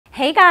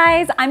Hey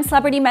guys, I'm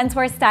celebrity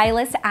menswear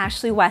stylist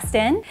Ashley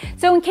Weston.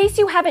 So in case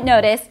you haven't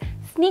noticed,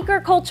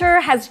 sneaker culture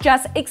has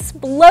just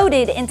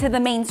exploded into the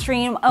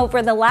mainstream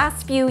over the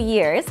last few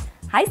years.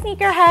 Hi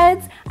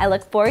sneakerheads, I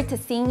look forward to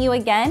seeing you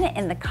again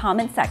in the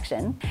comment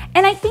section.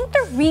 And I think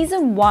the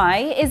reason why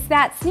is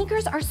that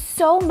sneakers are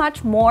so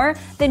much more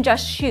than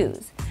just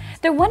shoes.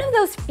 They're one of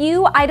those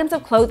few items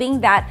of clothing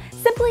that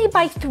simply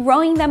by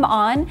throwing them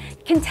on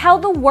can tell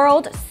the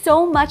world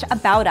so much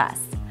about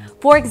us.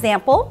 For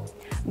example,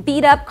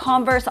 beat up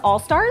Converse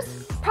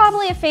All-Stars,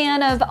 probably a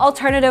fan of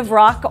alternative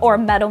rock or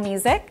metal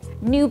music.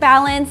 New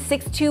Balance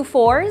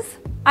 624s,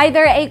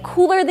 either a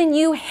cooler than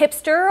you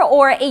hipster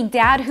or a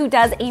dad who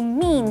does a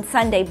mean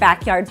Sunday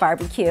backyard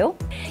barbecue.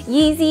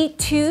 Yeezy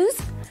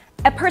 2s,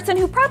 a person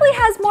who probably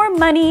has more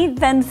money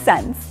than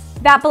sense.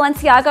 That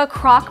Balenciaga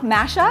Croc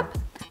mashup,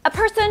 a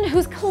person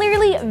who's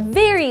clearly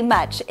very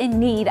much in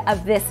need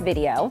of this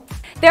video.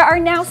 There are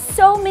now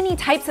so many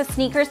types of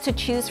sneakers to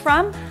choose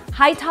from: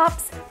 high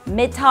tops,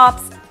 mid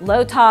tops,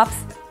 low tops,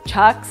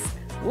 chucks,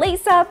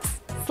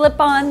 lace-ups,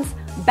 slip-ons,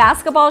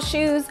 basketball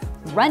shoes,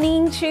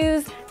 running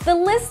shoes. The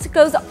list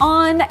goes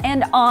on,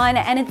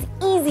 and it's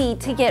easy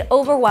to get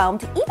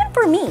overwhelmed, even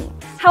for me.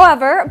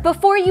 However,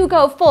 before you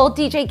go full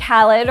DJ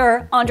Khaled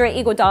or Andre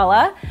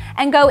Iguodala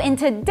and go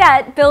into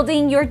debt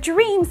building your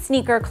dream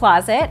sneaker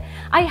closet,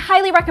 I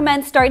highly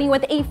recommend starting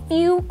with a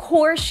few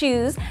core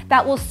shoes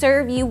that will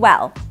serve you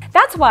well.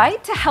 That's why,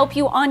 to help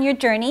you on your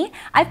journey,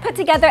 I've put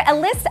together a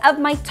list of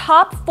my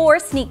top 4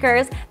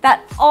 sneakers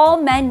that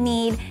all men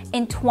need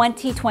in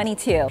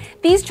 2022.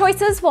 These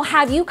choices will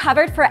have you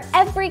covered for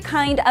every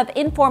kind of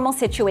informal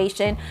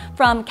situation,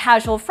 from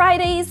casual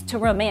Fridays to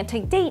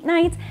romantic date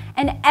nights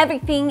and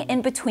everything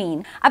in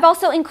between. I've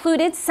also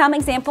included some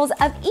examples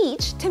of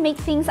each to make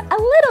things a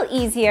little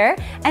easier,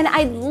 and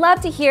I'd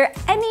love to hear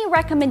any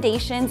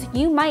recommendations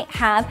you might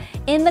have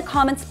in the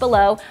comments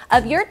below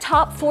of your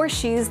top 4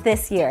 shoes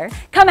this year.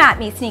 Come at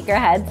me,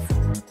 sneakerheads.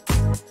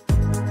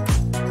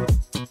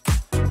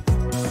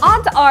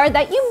 Odds are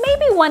that you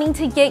may be wanting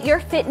to get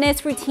your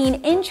fitness routine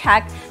in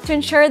check to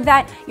ensure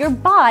that your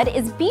bod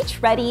is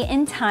beach ready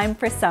in time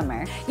for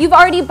summer. You've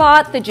already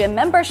bought the gym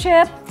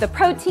membership, the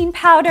protein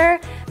powder,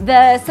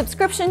 the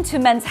subscription to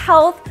Men's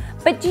Health,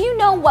 but do you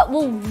know what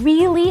will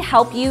really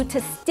help you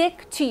to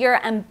stick to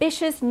your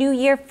ambitious New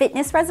Year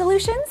fitness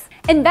resolutions?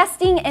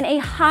 Investing in a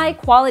high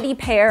quality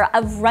pair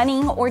of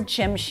running or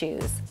gym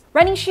shoes.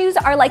 Running shoes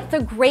are like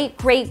the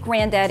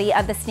great-great-granddaddy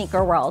of the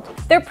sneaker world.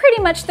 They're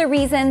pretty much the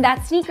reason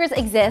that sneakers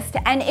exist,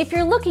 and if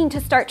you're looking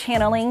to start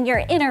channeling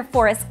your inner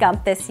Forrest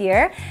Gump this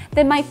year,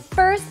 then my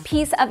first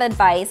piece of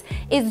advice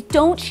is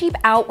don't cheap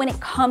out when it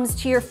comes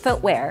to your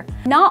footwear.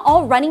 Not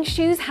all running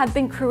shoes have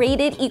been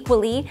created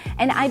equally,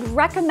 and I'd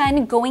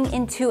recommend going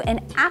into an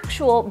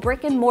actual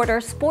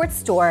brick-and-mortar sports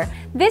store.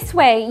 This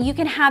way, you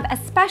can have a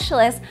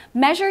specialist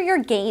measure your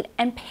gait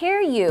and pair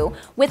you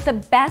with the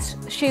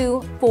best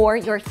shoe for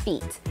your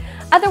feet.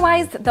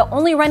 Otherwise, the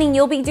only running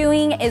you'll be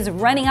doing is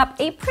running up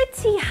a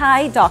pretty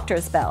high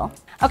doctor's bill.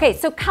 Okay,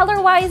 so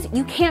color-wise,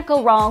 you can't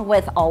go wrong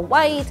with all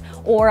white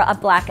or a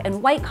black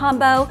and white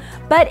combo,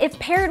 but if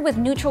paired with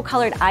neutral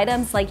colored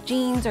items like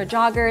jeans or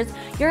joggers,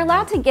 you're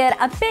allowed to get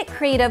a bit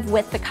creative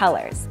with the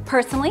colors.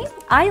 Personally,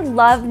 I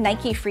love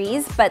Nike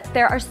Freeze, but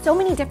there are so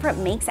many different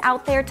makes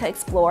out there to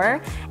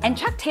explore, and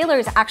Chuck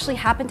Taylors actually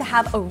happen to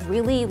have a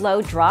really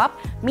low drop,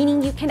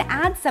 meaning you can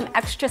add some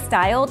extra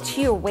style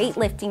to your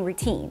weightlifting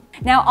routine.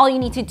 Now, all you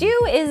need to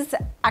do is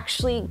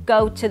actually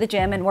go to the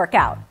gym and work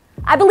out.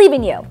 I believe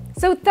in you.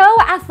 So though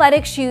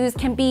athletic shoes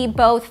can be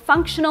both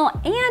functional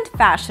and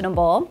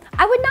fashionable,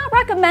 I would not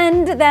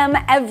recommend them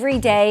every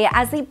day,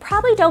 as they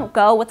probably don't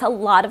go with a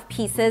lot of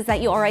pieces that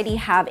you already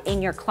have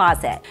in your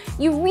closet.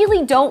 You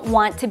really don't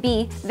want to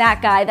be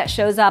that guy that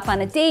shows up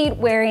on a date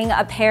wearing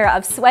a pair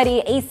of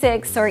sweaty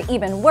Asics, or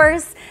even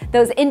worse,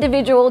 those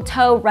individual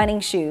toe running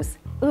shoes.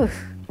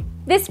 Oof.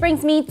 This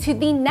brings me to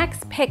the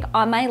next pick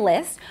on my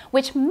list,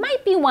 which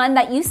might be one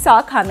that you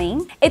saw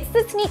coming. It's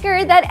the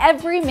sneaker that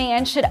every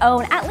man should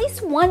own at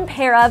least one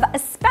pair of,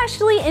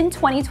 especially in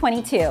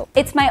 2022.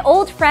 It's my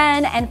old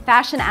friend and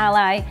fashion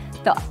ally,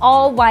 the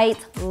all-white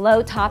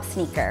low-top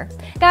sneaker.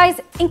 Guys,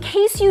 in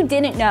case you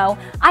didn't know,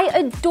 I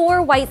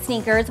adore white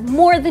sneakers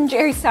more than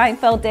Jerry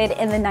Seinfeld did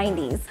in the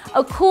 90s.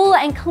 A cool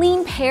and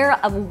clean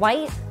pair of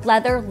white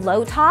leather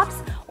low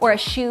tops, or a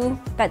shoe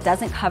that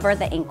doesn't cover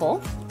the ankle,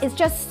 is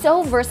just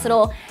so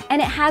versatile, and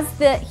it has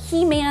the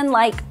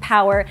He-Man-like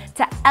power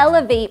to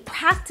elevate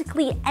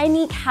practically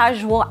any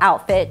casual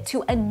outfit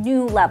to a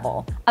new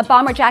level. A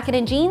bomber jacket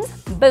and jeans?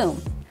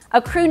 Boom.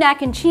 A crew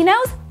neck and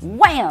chinos?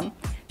 Wham!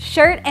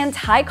 Shirt and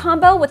tie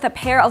combo with a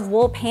pair of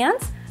wool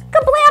pants?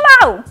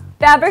 Kablamo!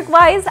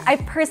 Fabric-wise, I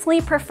personally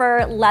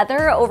prefer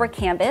leather over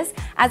canvas,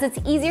 as it's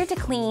easier to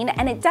clean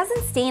and it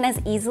doesn't stain as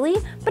easily,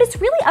 but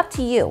it's really up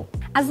to you.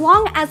 As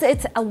long as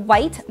it's a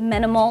white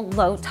minimal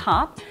low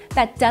top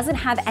that doesn't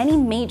have any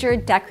major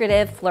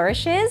decorative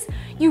flourishes,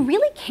 you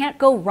really can't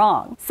go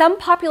wrong. Some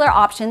popular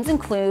options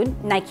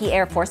include Nike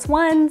Air Force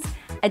Ones,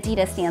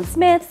 Adidas Stan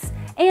Smiths,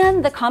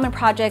 and the Common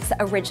Project's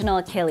original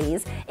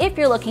Achilles if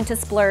you're looking to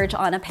splurge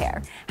on a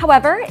pair.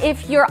 However,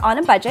 if you're on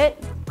a budget,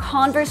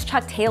 Converse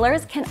Chuck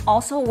Taylors can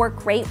also work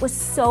great with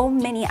so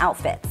many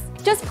outfits.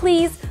 Just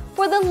please,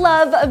 for the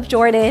love of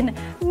Jordan,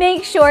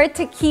 make sure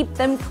to keep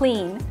them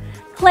clean.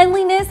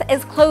 Cleanliness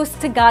is close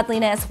to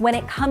godliness when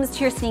it comes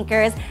to your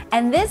sneakers,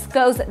 and this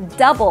goes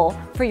double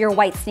for your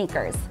white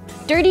sneakers.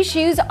 Dirty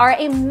shoes are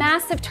a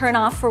massive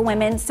turnoff for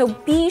women, so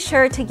be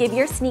sure to give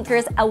your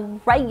sneakers a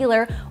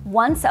regular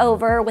once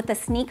over with a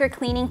sneaker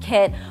cleaning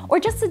kit or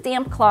just a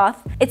damp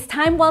cloth. It's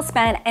time well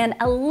spent, and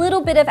a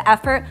little bit of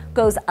effort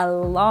goes a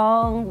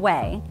long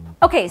way.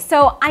 Okay,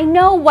 so I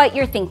know what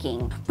you're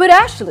thinking, but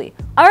Ashley,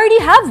 I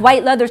already have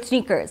white leather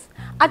sneakers.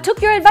 I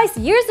took your advice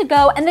years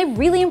ago and they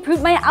really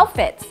improved my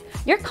outfits.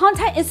 Your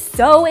content is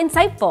so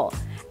insightful.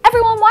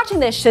 Everyone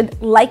watching this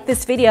should like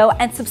this video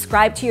and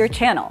subscribe to your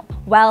channel.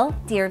 Well,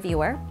 dear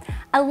viewer,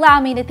 allow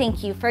me to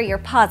thank you for your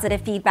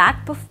positive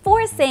feedback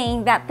before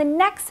saying that the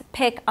next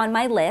pick on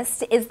my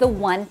list is the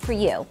one for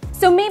you.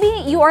 So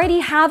maybe you already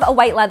have a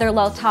white leather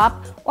low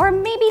top, or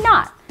maybe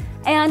not,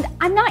 and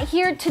I'm not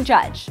here to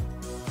judge.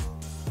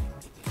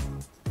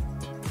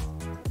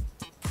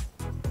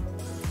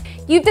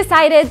 You've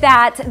decided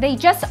that they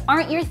just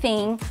aren't your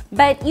thing,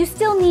 but you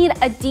still need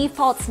a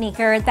default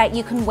sneaker that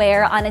you can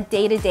wear on a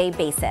day-to-day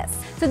basis.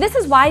 So this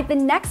is why the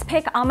next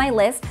pick on my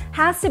list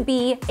has to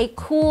be a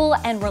cool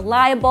and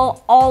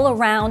reliable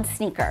all-around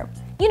sneaker.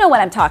 You know what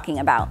I'm talking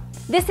about.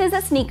 This is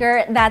a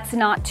sneaker that's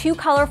not too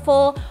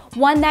colorful,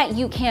 one that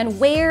you can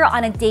wear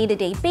on a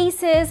day-to-day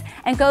basis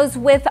and goes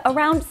with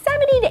around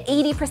 70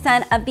 to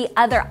 80% of the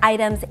other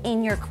items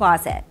in your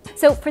closet.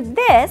 So for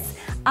this,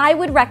 I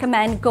would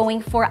recommend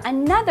going for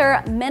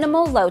another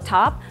minimal low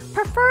top,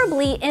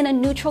 preferably in a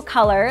neutral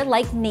color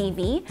like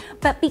navy,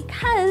 but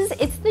because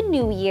it's the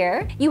new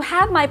year, you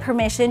have my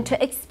permission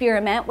to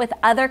experiment with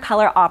other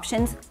color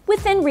options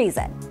within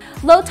reason.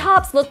 Low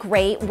tops look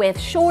great with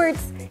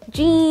shorts,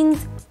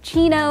 jeans,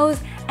 chinos,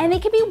 and they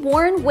can be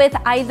worn with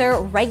either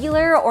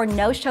regular or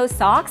no-show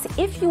socks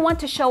if you want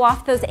to show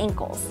off those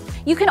ankles.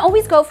 You can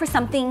always go for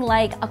something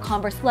like a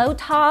Converse low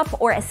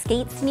top or a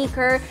skate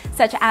sneaker,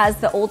 such as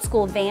the old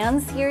school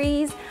Vans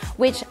series,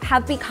 which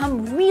have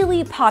become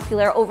really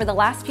popular over the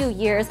last few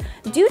years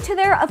due to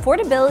their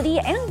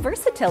affordability and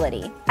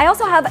versatility. I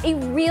also have a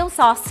real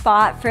soft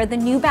spot for the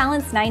New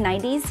Balance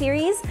 990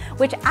 series,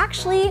 which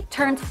actually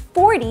turned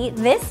 40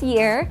 this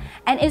year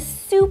and is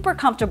super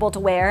comfortable to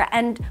wear.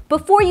 And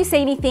before you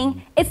say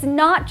anything, it's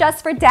not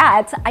just for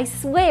dads, I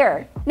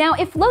swear. Now,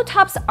 if low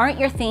tops aren't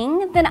your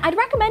thing, then I'd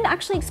recommend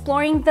actually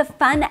exploring the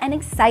fun and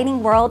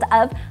exciting world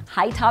of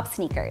high top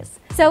sneakers.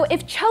 So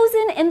if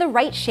chosen in the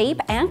right shape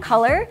and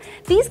color,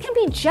 these can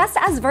be just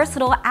as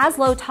versatile as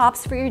low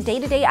tops for your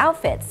day-to-day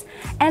outfits.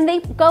 And they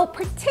go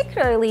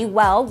particularly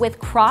well with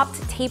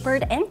cropped,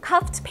 tapered, and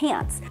cuffed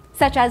pants,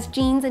 such as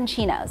jeans and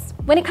chinos.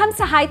 When it comes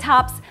to high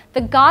tops,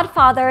 the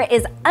godfather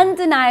is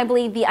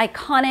undeniably the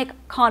iconic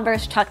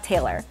Converse Chuck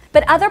Taylor.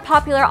 But other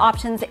popular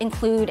options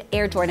include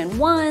Air Jordan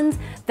 1s,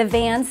 the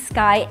Vans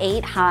Sky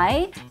 8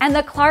 High, and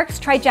the Clarks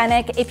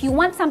Trigenic if you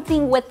want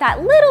something with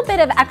that little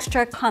bit of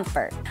extra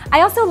comfort.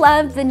 I also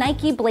love the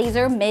Nike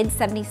Blazer Mid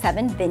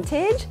 77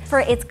 Vintage for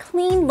its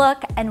clean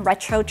look and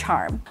retro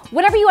charm.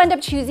 Whatever you end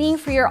up choosing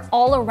for your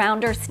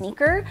all-arounder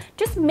sneaker,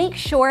 just make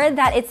sure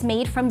that it's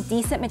made from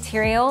decent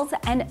materials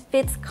and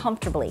fits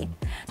comfortably.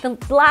 The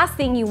last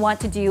thing you want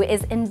to do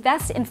is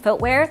invest in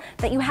footwear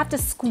that you have to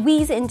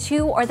squeeze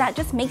into or that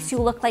just makes you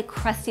look like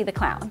Krusty the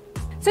Clown.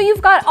 So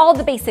you've got all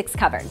the basics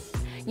covered.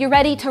 You're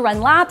ready to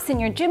run laps in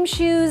your gym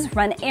shoes,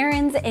 run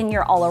errands in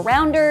your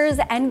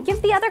all-arounders, and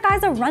give the other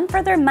guys a run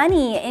for their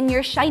money in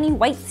your shiny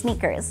white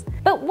sneakers.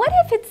 But what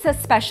if it's a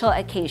special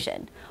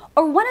occasion?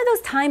 Or one of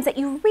those times that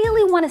you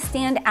really want to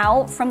stand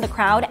out from the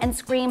crowd and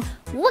scream,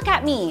 "Look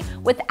at me,"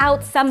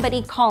 without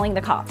somebody calling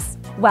the cops?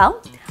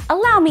 Well,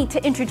 allow me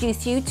to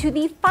introduce you to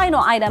the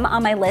final item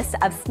on my list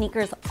of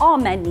sneakers all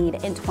men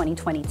need in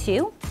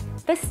 2022,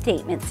 the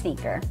statement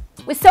sneaker.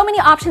 With so many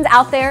options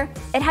out there,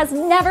 it has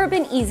never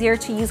been easier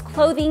to use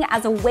clothing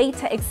as a way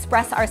to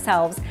express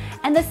ourselves,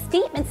 and the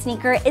statement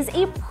sneaker is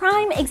a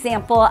prime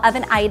example of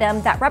an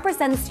item that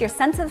represents your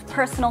sense of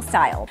personal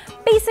style.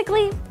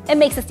 Basically, it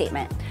makes a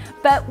statement.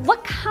 But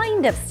what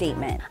kind of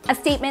statement? A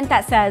statement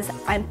that says,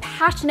 I'm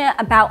passionate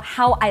about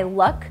how I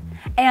look,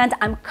 and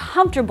I'm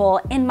comfortable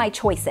in my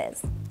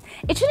choices.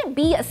 It shouldn't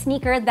be a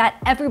sneaker that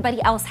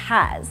everybody else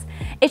has.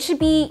 It should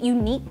be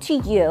unique to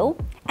you,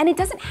 and it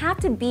doesn't have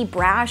to be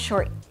brash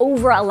or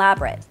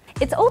over-elaborate.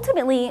 It's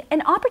ultimately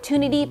an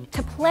opportunity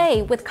to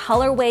play with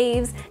color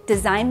waves,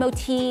 design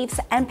motifs,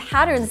 and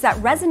patterns that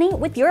resonate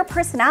with your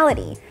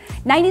personality.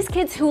 90s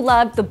kids who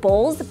loved the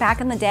Bulls back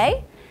in the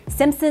day,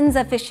 Simpsons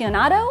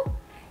aficionado,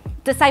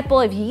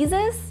 disciple of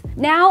Jesus,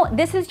 now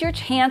this is your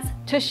chance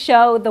to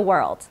show the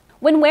world.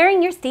 When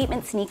wearing your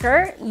statement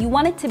sneaker, you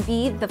want it to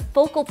be the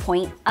focal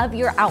point of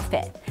your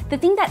outfit, the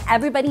thing that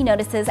everybody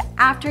notices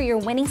after your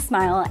winning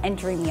smile and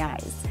dreamy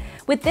eyes.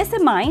 With this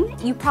in mind,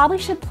 you probably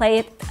should play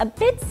it a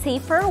bit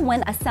safer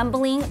when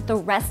assembling the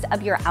rest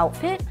of your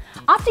outfit,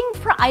 opting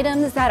for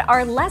items that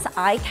are less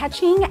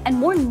eye-catching and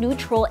more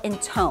neutral in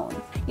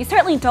tone. You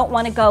certainly don't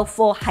want to go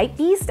full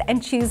hypebeast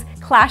and choose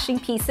clashing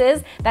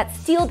pieces that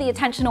steal the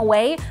attention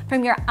away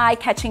from your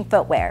eye-catching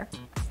footwear.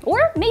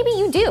 Or maybe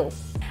you do.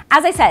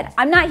 As I said,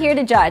 I'm not here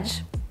to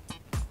judge.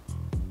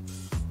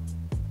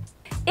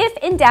 If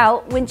in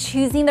doubt when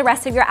choosing the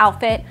rest of your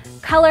outfit,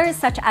 colors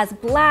such as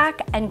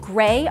black and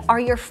gray are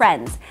your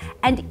friends.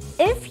 And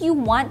if you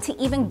want to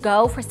even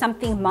go for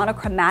something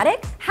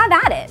monochromatic, have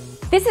at it.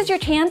 This is your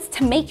chance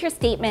to make your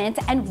statement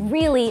and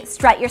really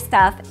strut your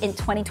stuff in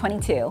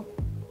 2022.